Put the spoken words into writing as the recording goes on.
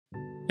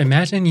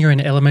Imagine you're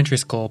in elementary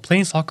school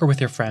playing soccer with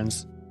your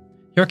friends.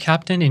 You're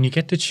captain and you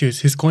get to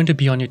choose who's going to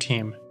be on your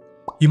team.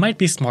 You might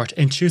be smart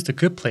and choose the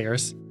good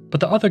players,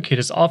 but the other kid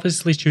is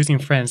obviously choosing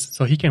friends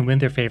so he can win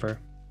their favor.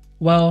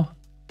 Well,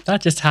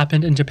 that just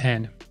happened in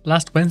Japan.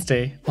 Last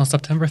Wednesday, on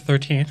September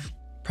 13th,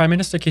 Prime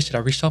Minister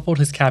Kishida reshuffled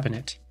his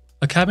cabinet.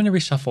 A cabinet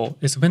reshuffle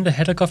is when the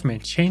head of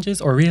government changes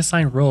or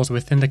reassigns roles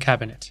within the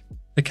cabinet.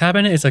 The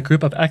cabinet is a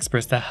group of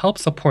experts that help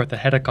support the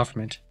head of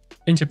government.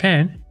 In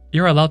Japan,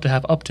 you're allowed to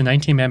have up to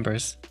 19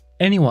 members.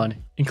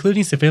 Anyone,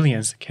 including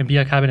civilians, can be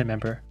a cabinet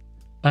member,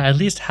 but at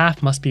least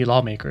half must be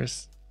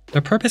lawmakers.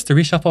 The purpose to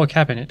reshuffle a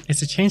cabinet is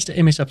to change the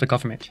image of the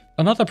government.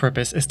 Another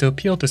purpose is to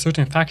appeal to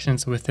certain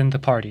factions within the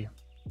party.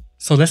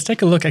 So let's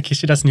take a look at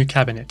Kishida's new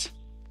cabinet.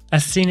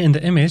 As seen in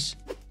the image,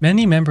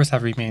 many members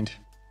have remained.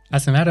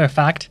 As a matter of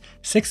fact,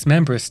 6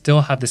 members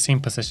still have the same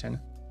position.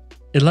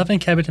 11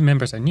 cabinet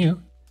members are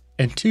new,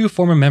 and 2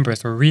 former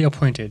members were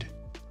reappointed.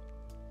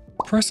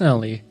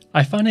 Personally,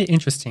 I found it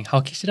interesting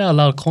how Kishida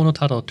allowed Kono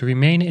Taro to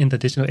remain in the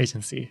digital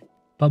agency,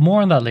 but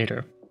more on that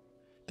later.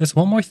 There's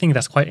one more thing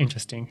that's quite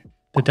interesting.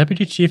 The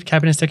Deputy Chief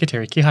Cabinet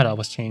Secretary Kihara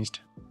was changed.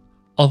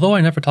 Although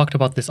I never talked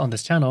about this on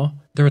this channel,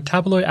 there were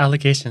tabloid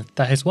allegations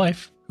that his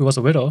wife, who was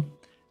a widow,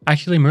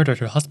 actually murdered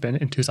her husband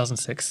in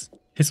 2006.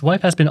 His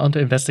wife has been under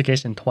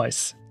investigation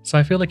twice, so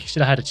I feel like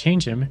Kishida had to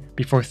change him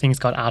before things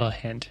got out of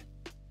hand.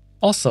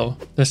 Also,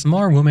 there's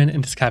more women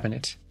in this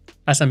cabinet.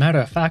 As a matter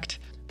of fact,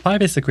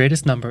 5 is the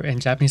greatest number in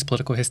Japanese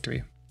political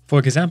history. For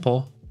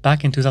example,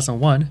 back in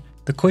 2001,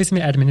 the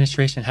Koizumi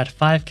administration had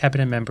 5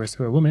 cabinet members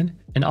who were women,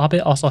 and Abe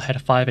also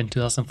had 5 in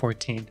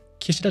 2014.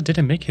 Kishida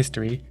didn't make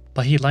history,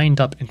 but he lined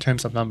up in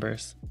terms of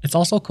numbers. It's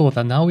also cool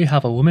that now we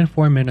have a woman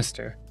foreign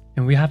minister,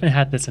 and we haven't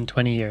had this in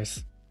 20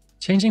 years.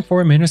 Changing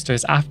foreign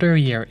ministers after a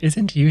year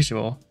isn't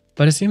usual,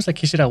 but it seems like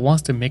Kishida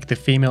wants to make the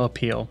female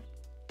appeal.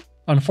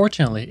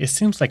 Unfortunately, it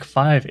seems like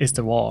 5 is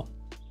the wall.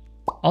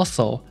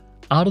 Also,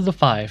 out of the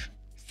 5,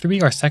 3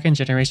 are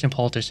second-generation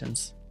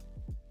politicians.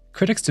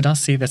 Critics do not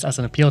see this as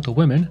an appeal to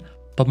women,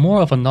 but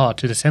more of a nod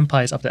to the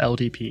senpais of the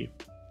LDP.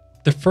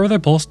 To further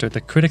bolster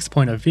the critics'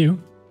 point of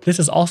view, this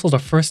is also the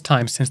first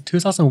time since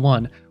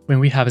 2001 when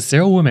we have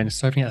 0 women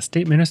serving as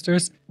state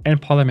ministers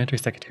and parliamentary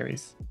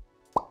secretaries.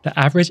 The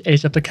average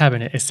age of the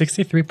cabinet is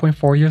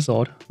 63.4 years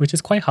old, which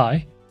is quite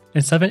high,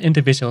 and 7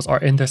 individuals are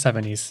in their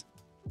 70s.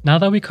 Now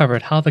that we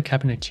covered how the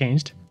cabinet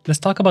changed, let's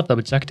talk about the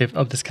objective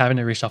of this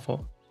cabinet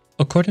reshuffle.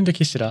 According to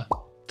Kishida,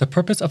 the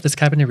purpose of this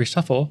cabinet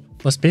reshuffle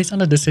was based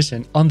on a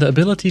decision on the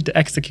ability to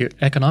execute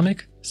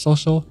economic,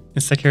 social,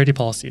 and security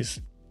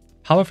policies.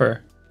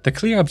 However, the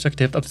clear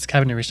objective of this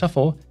cabinet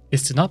reshuffle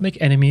is to not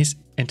make enemies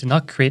and to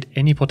not create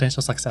any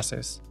potential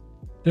successors.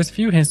 There's a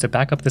few hints to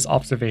back up this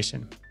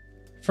observation.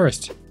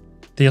 First,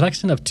 the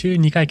election of 2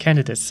 Nikai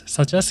candidates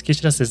suggests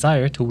Kishida's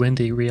desire to win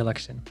the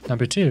re-election.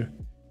 Number 2,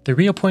 the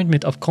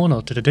reappointment of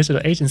Kono to the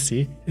digital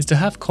agency is to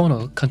have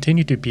Kono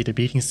continue to be the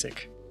beating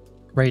stick.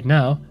 Right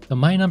now, the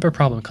My Number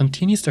problem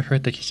continues to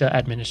hurt the Kishida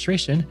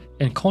administration,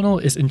 and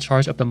Kono is in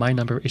charge of the My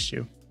Number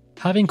issue.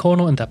 Having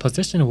Kono in that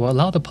position will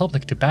allow the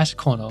public to bash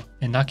Kono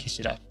and not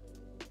Kishida.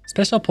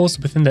 Special posts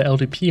within the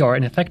LDP are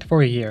in effect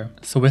for a year,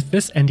 so with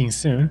this ending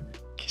soon,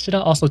 Kishida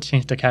also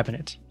changed the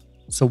cabinet.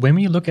 So when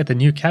we look at the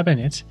new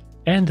cabinet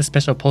and the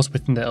special posts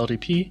within the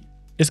LDP,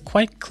 it's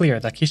quite clear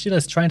that Kishida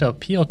is trying to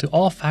appeal to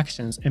all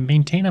factions and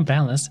maintain a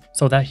balance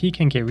so that he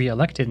can get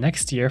re-elected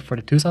next year for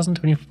the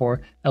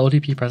 2024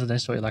 LDP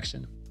presidential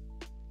election.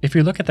 If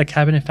you look at the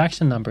cabinet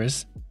faction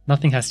numbers,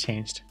 nothing has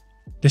changed.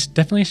 This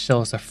definitely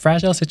shows the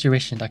fragile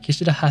situation that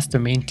Kishida has to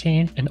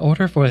maintain in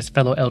order for his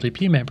fellow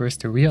LDP members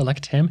to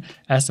re-elect him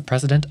as the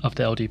president of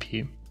the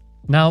LDP.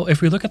 Now,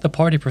 if we look at the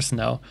party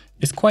personnel,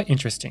 it's quite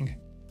interesting.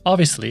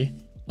 Obviously,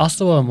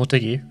 Asawa and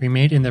Motegi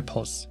remained in their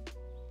posts.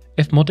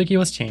 If Motegi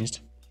was changed,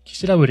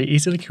 Kishida would have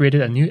easily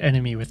created a new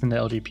enemy within the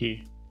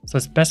LDP, so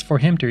it's best for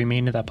him to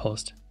remain in that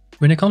post.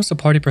 When it comes to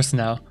party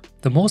personnel,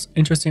 the most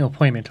interesting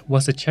appointment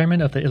was the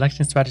chairman of the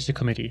Election Strategy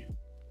Committee.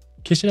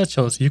 Kishida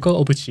chose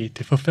Yuko Obuchi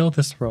to fulfill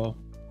this role.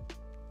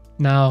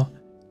 Now,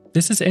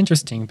 this is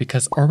interesting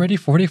because already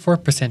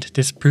 44%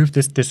 disproved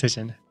this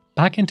decision.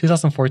 Back in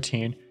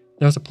 2014,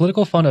 there was a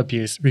political fund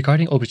abuse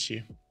regarding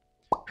Obuchi.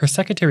 Her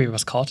secretary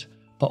was caught,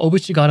 but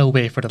Obuchi got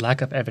away for the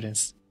lack of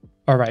evidence.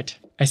 Alright,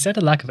 I said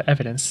a lack of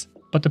evidence,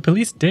 but the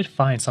police did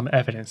find some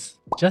evidence,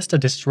 just a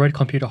destroyed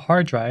computer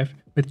hard drive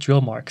with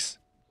drill marks.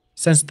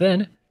 Since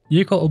then,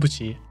 Yuko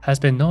Obuchi has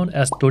been known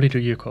as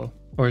Doriru Yuko,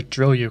 or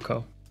Drill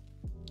Yuko.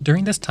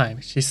 During this time,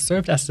 she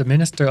served as the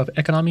Minister of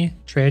Economy,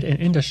 Trade and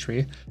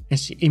Industry, and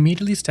she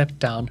immediately stepped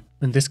down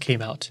when this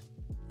came out.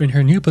 When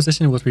her new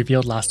position was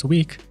revealed last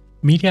week,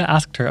 media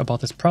asked her about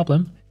this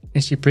problem,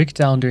 and she broke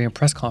down during a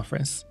press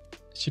conference.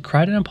 She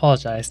cried and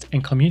apologized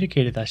and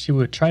communicated that she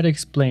would try to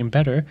explain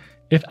better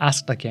if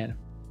asked again.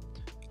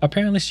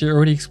 Apparently she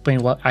already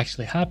explained what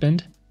actually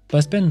happened, but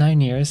it's been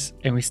 9 years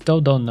and we still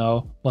don't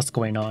know what's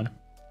going on.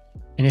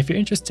 And if you're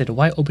interested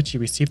why Obuchi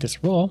received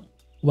this role,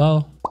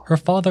 well, her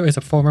father is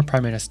a former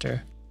prime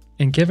minister,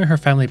 and given her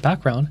family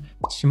background,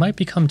 she might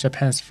become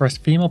Japan's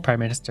first female prime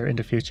minister in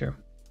the future.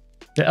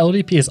 The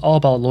LDP is all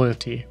about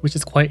loyalty, which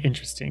is quite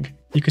interesting.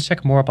 You could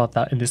check more about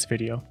that in this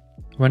video.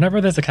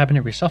 Whenever there's a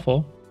cabinet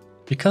reshuffle,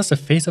 because the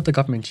face of the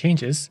government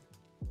changes,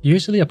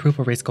 usually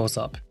approval rates goes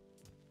up.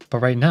 But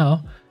right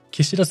now,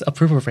 Kishida's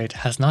approval rate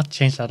has not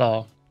changed at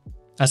all.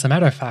 As a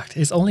matter of fact,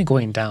 it's only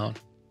going down.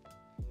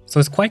 So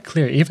it's quite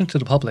clear even to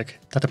the public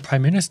that the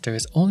Prime Minister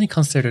is only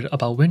considered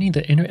about winning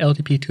the inner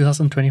LDP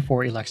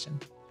 2024 election.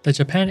 The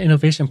Japan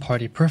Innovation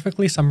Party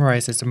perfectly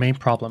summarizes the main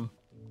problem.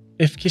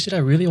 If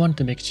Kishida really wanted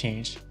to make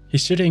change, he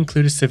should have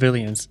included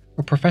civilians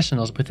or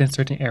professionals within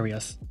certain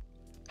areas.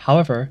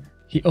 However,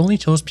 he only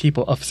chose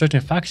people of certain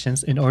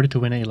factions in order to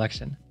win an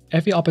election.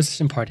 Every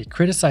opposition party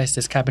criticized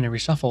this cabinet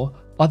reshuffle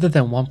other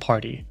than one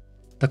party,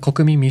 the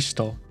Kokumin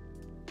Mishito.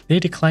 They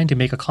declined to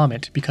make a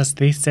comment because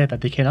they said that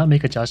they cannot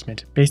make a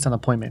judgment based on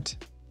appointment.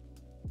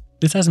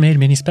 This has made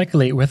many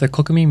speculate whether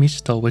Kokumin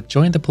Mishito would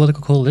join the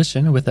political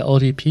coalition with the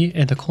LDP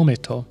and the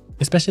Komeito,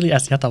 especially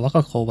as Yatta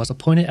Wakako was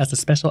appointed as a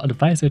special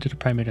advisor to the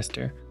Prime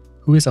Minister,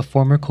 who is a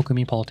former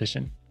Kokumin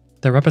politician.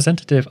 The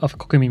representative of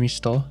Kokumin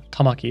Mishito,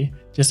 Tamaki,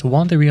 just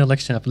won the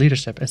re-election of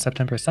leadership in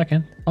September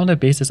 2nd on the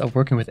basis of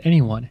working with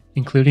anyone,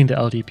 including the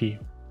LDP.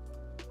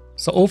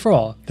 So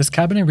overall, this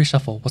cabinet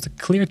reshuffle was a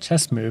clear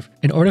chess move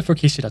in order for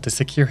Kishida to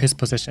secure his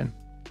position.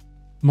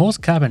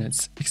 Most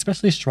cabinets,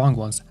 especially strong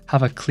ones,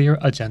 have a clear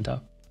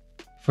agenda.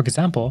 For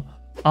example,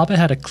 Abe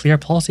had a clear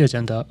policy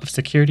agenda of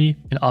security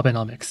and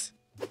Abenomics.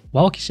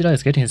 While Kishida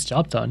is getting his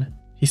job done,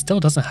 he still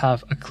doesn't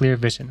have a clear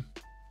vision.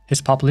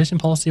 His population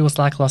policy was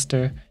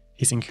lackluster,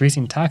 he's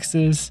increasing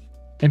taxes,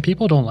 and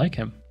people don't like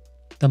him.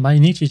 The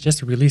Mainichi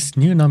just released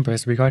new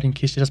numbers regarding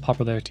Kishida's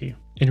popularity.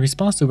 In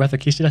response to whether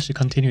Kishida should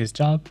continue his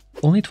job,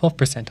 only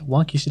 12%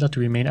 want Kishida to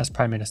remain as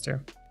Prime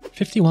Minister.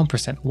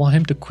 51% want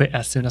him to quit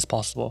as soon as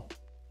possible.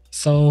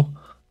 So,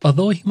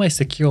 although he might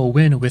secure a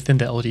win within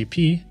the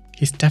LDP,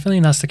 he's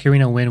definitely not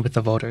securing a win with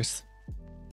the voters.